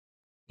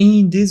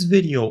In this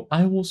video,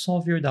 I will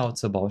solve your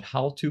doubts about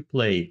how to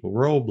play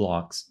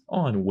Roblox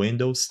on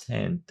Windows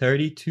 10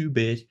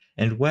 32-bit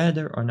and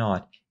whether or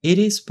not it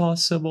is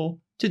possible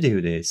to do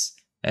this.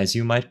 As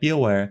you might be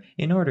aware,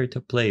 in order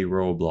to play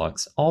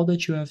Roblox, all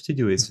that you have to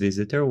do is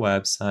visit their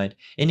website,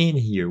 and in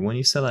here, when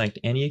you select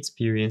any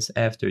experience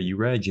after you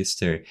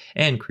register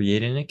and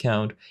create an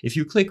account, if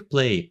you click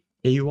play,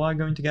 you are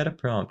going to get a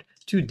prompt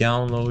to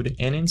download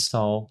and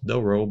install the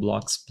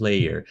Roblox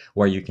player,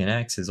 where you can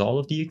access all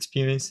of the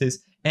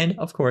experiences and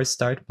of course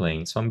start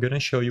playing. So I'm going to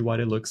show you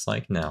what it looks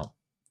like now.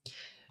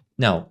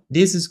 Now,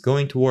 this is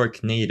going to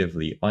work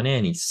natively on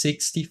any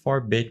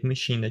 64-bit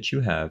machine that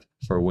you have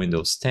for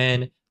Windows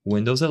 10,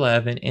 Windows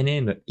 11,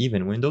 and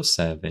even Windows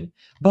 7.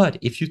 But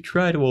if you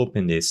try to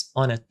open this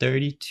on a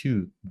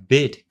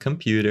 32-bit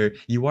computer,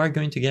 you are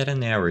going to get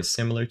an error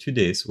similar to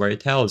this, where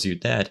it tells you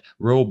that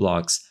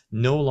Roblox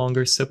no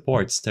longer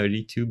supports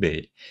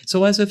 32-bit.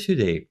 So as of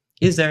today,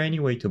 is there any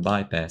way to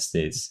bypass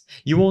this?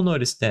 You will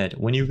notice that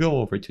when you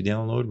go over to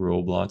download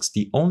Roblox,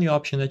 the only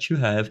option that you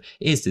have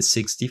is the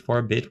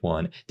 64-bit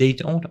one. They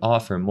don't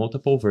offer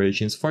multiple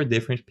versions for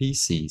different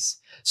PCs.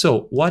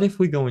 So what if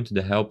we go into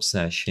the help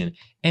session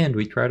and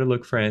we try to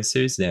look for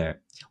answers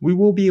there? We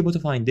will be able to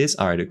find this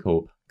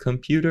article,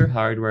 Computer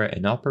Hardware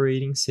and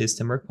Operating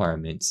System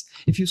Requirements.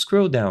 If you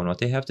scroll down, what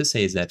they have to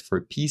say is that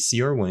for PC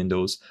or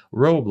Windows,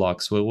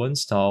 Roblox will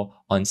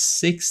install on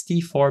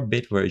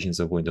 64-bit versions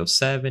of Windows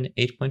 7,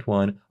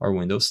 8.1, or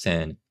Windows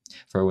 10.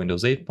 For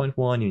Windows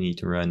 8.1, you need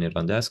to run it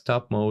on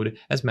desktop mode,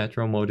 as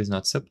Metro mode is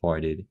not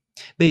supported.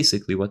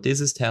 Basically, what this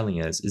is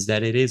telling us is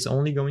that it is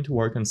only going to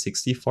work on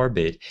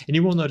 64-bit, and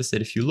you will notice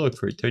that if you look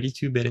for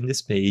 32-bit in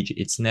this page,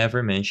 it's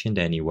never mentioned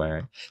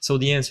anywhere. So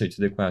the answer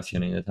to the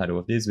question in the title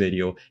of this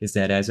video is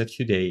that as of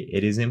today,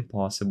 it is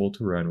impossible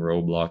to run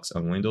Roblox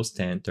on Windows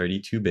 10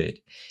 32-bit.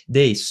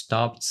 They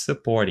stopped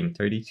supporting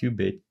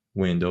 32-bit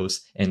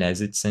Windows, and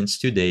as it stands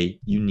today,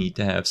 you need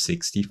to have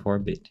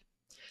 64-bit.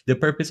 The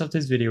purpose of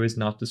this video is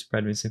not to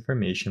spread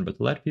misinformation, but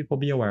to let people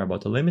be aware about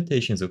the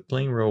limitations of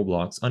playing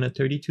Roblox on a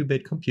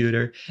 32-bit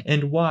computer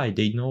and why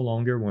they no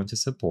longer want to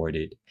support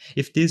it.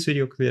 If this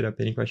video cleared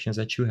up any questions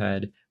that you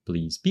had,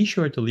 please be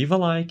sure to leave a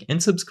like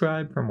and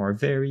subscribe for more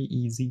very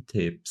easy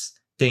tips.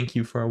 Thank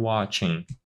you for watching.